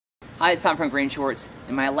Hi, it's Tom from Green Shorts.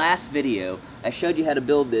 In my last video, I showed you how to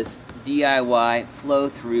build this DIY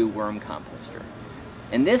flow-through worm composter.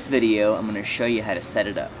 In this video, I'm going to show you how to set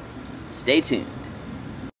it up. Stay tuned.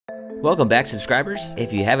 Welcome back, subscribers.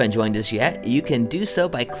 If you haven't joined us yet, you can do so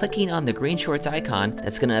by clicking on the Green Shorts icon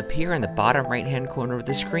that's going to appear in the bottom right-hand corner of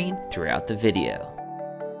the screen throughout the video.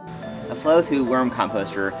 A flow-through worm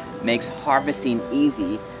composter makes harvesting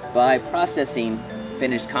easy by processing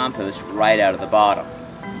finished compost right out of the bottom,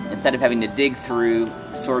 instead of having to dig through,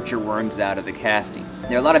 sort your worms out of the castings.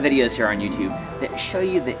 There are a lot of videos here on YouTube that show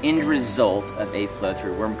you the end result of a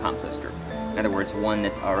flow-through worm composter. In other words, one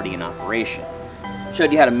that's already in operation.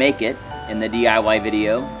 Showed you how to make it in the DIY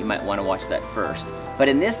video. You might want to watch that first. But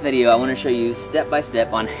in this video, I want to show you step by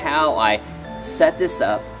step on how I set this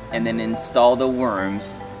up and then install the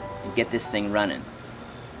worms and get this thing running.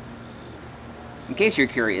 In case you're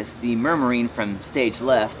curious, the murmuring from stage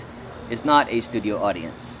left is not a studio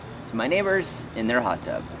audience. It's my neighbors in their hot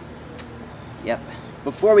tub. Yep.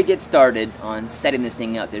 Before we get started on setting this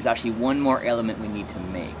thing up, there's actually one more element we need to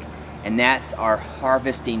make, and that's our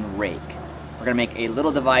harvesting rake. We're going to make a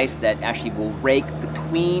little device that actually will rake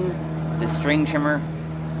between the string trimmer,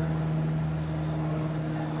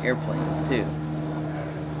 airplanes too.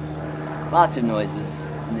 Lots of noises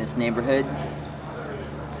in this neighborhood,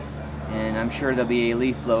 and I'm sure there'll be a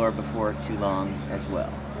leaf blower before too long as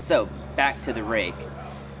well. So, back to the rake.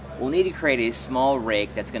 We'll need to create a small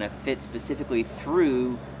rake that's going to fit specifically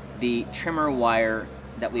through the trimmer wire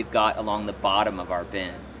that we've got along the bottom of our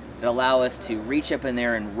bin. It'll allow us to reach up in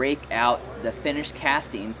there and rake out the finished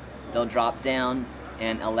castings. They'll drop down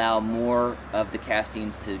and allow more of the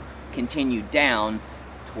castings to continue down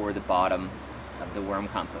toward the bottom of the worm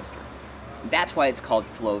composter. That's why it's called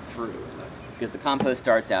flow-through, because the compost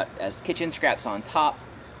starts out as kitchen scraps on top,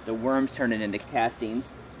 the worms turn it into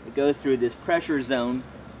castings, it goes through this pressure zone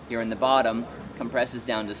here in the bottom, compresses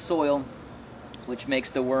down to soil, which makes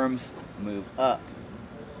the worms move up.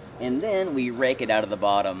 And then we rake it out of the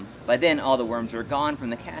bottom. By then all the worms are gone from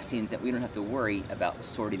the castings and we don't have to worry about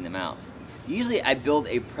sorting them out. Usually I build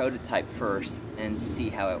a prototype first and see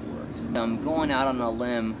how it works. I'm going out on a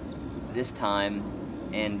limb this time,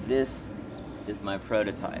 and this is my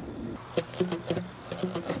prototype.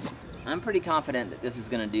 I'm pretty confident that this is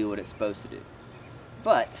going to do what it's supposed to do,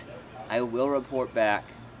 but I will report back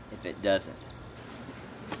if it doesn't.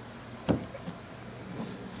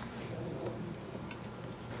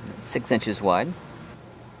 It's 6 inches wide.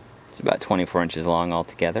 It's about 24 inches long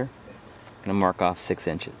altogether. I'm going to mark off 6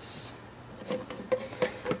 inches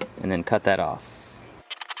and then cut that off.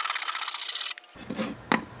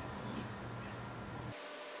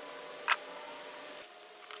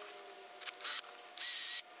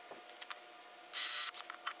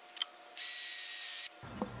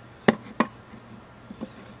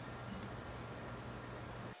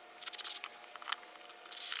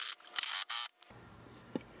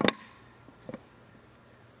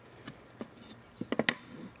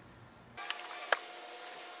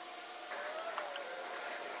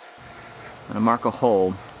 I'm going to mark a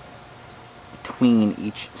hole between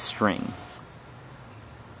each string.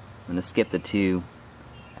 I'm going to skip the 2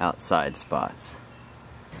 outside spots.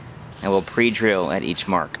 I will pre-drill at each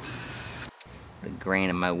mark. The grain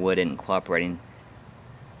of my wood isn't cooperating.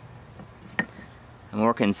 I'm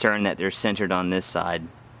more concerned that they're centered on this side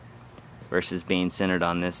versus being centered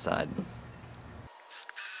on this side.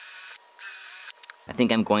 I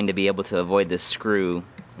think I'm going to be able to avoid this screw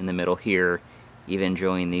in the middle here, even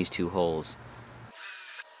drilling these 2 holes.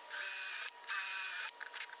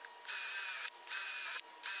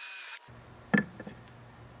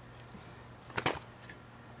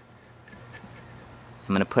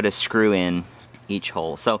 I'm going to put a screw in each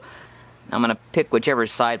hole. So I'm going to pick whichever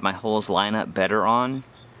side my holes line up better on,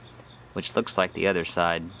 which looks like the other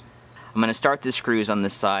side. I'm going to start the screws on the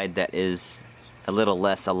side that is a little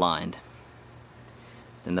less aligned.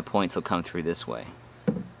 Then the points will come through this way.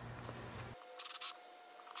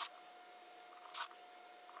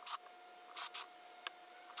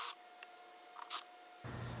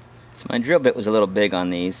 So my drill bit was a little big on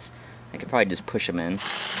these. I could probably just push them in.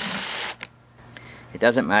 It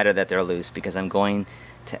doesn't matter that they're loose because I'm going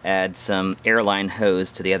to add some airline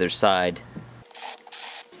hose to the other side.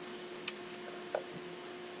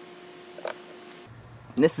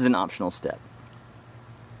 And this is an optional step.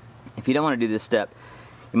 If you don't want to do this step,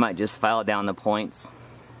 you might just file down the points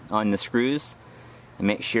on the screws and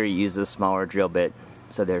make sure you use a smaller drill bit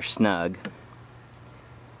so they're snug.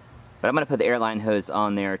 But I'm going to put the airline hose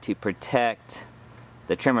on there to protect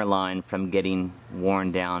the trimmer line from getting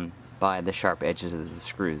worn down by the sharp edges of the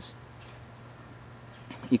screws.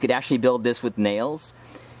 You could actually build this with nails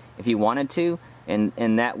if you wanted to, and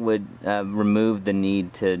that would remove the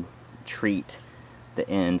need to treat the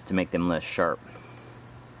ends to make them less sharp.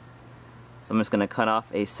 So I'm just going to cut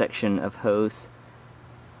off a section of hose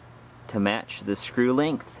to match the screw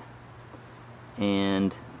length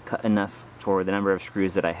and cut enough for the number of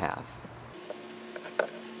screws that I have.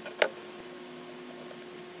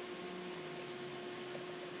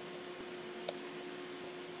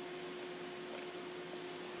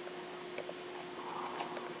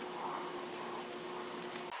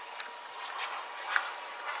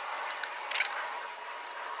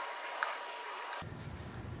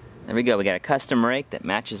 There we go, we got a custom rake that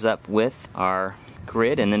matches up with our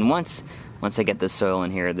grid, and then once I get the soil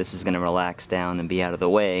in here, this is going to relax down and be out of the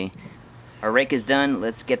way. Our rake is done,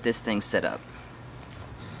 let's get this thing set up.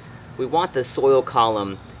 We want the soil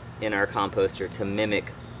column in our composter to mimic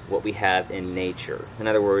what we have in nature. In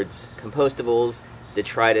other words, compostables,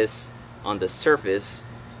 detritus on the surface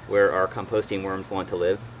where our composting worms want to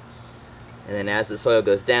live. And then as the soil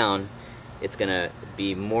goes down, it's going to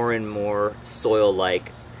be more and more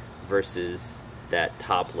soil-like versus that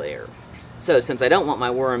top layer. So since I don't want my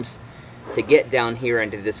worms to get down here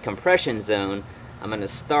into this compression zone, I'm going to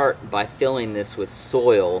start by filling this with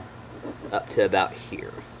soil up to about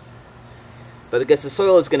here. But because the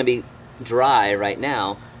soil is going to be dry right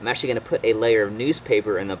now, I'm actually going to put a layer of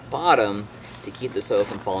newspaper in the bottom to keep the soil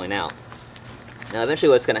from falling out. Now eventually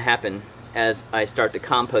what's going to happen as I start to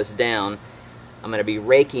compost down, I'm going to be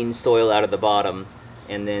raking soil out of the bottom,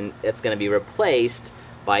 and then it's going to be replaced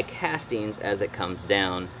by castings as it comes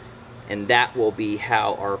down, and that will be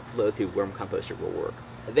how our flow-through worm composter will work.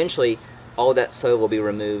 Eventually, all of that soil will be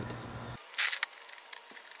removed.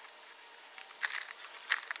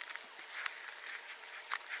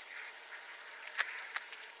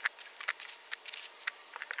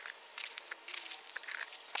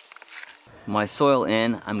 My soil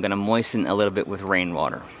in, I'm going to moisten a little bit with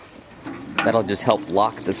rainwater. That'll just help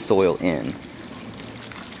lock the soil in,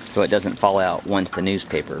 so it doesn't fall out once the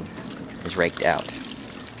newspaper is raked out.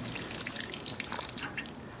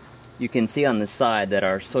 You can see on the side that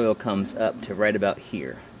our soil comes up to right about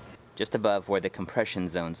here, just above where the compression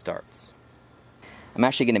zone starts. I'm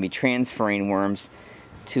actually going to be transferring worms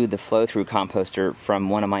to the flow-through composter from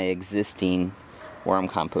one of my existing worm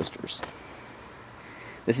composters.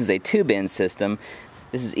 This is a two-bin system.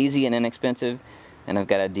 This is easy and inexpensive, and I've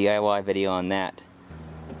got a DIY video on that.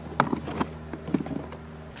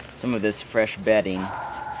 Some of this fresh bedding,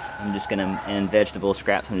 and vegetable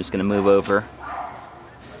scraps, I'm just gonna move over.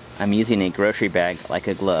 I'm using a grocery bag like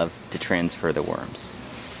a glove to transfer the worms.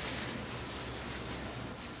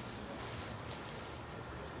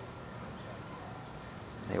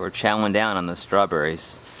 They were chowing down on the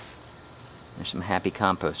strawberries. There's some happy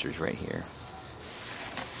composters right here.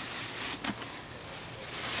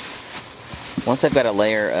 Once I've got a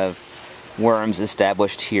layer of worms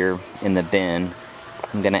established here in the bin,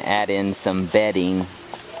 I'm going to add in some bedding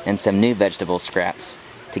and some new vegetable scraps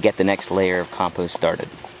to get the next layer of compost started.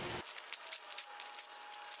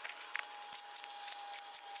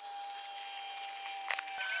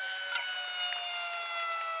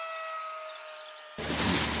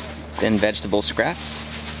 Then vegetable scraps.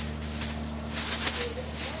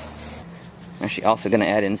 I'm actually also going to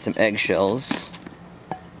add in some eggshells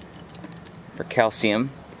for calcium.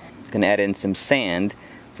 I'm going to add in some sand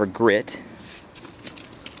for grit.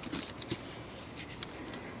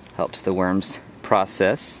 Helps the worms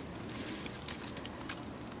process.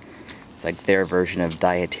 It's like their version of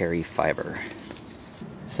dietary fiber.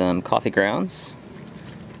 Some coffee grounds.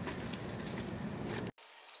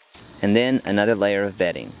 And then another layer of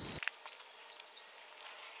bedding.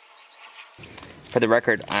 For the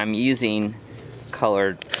record, I'm using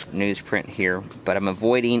colored newsprint here, but I'm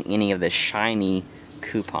avoiding any of the shiny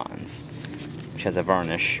coupons, which has a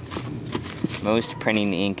varnish. Most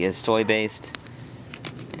printing ink is soy-based,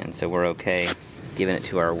 and so we're okay giving it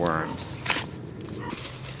to our worms.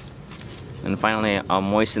 And finally, I'll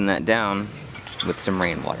moisten that down with some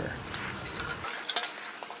rainwater.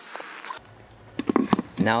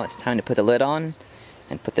 Now it's time to put the lid on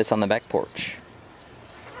and put this on the back porch.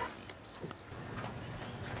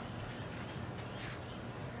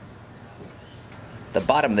 The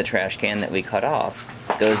bottom of the trash can that we cut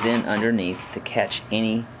off goes in underneath to catch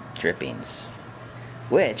any drippings,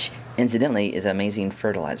 which, incidentally, is amazing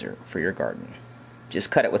fertilizer for your garden. Just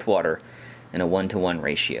cut it with water in a 1-to-1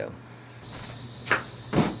 ratio.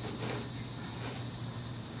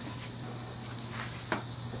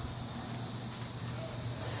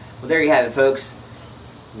 Well, there you have it,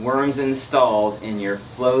 folks. Worms installed in your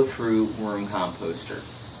flow-through worm composter.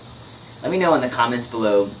 Let me know in the comments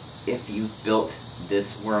below if you've built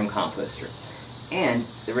this worm composter and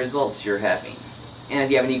the results you're having. And if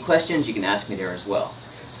you have any questions, you can ask me there as well.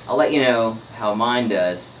 I'll let you know how mine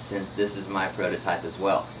does, since this is my prototype as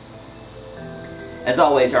well. As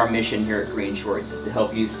always, our mission here at Green Shorts is to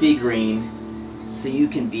help you see green so you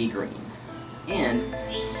can be green. And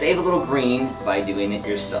save a little green by doing it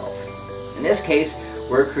yourself. In this case,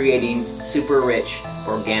 we're creating super rich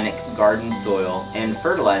organic garden soil and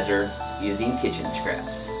fertilizer using kitchen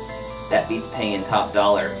scraps. That beats paying top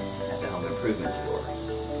dollar at the home improvement store.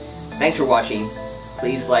 Thanks for watching.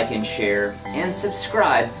 Please like and share and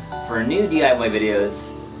subscribe for new DIY videos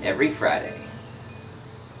every Friday.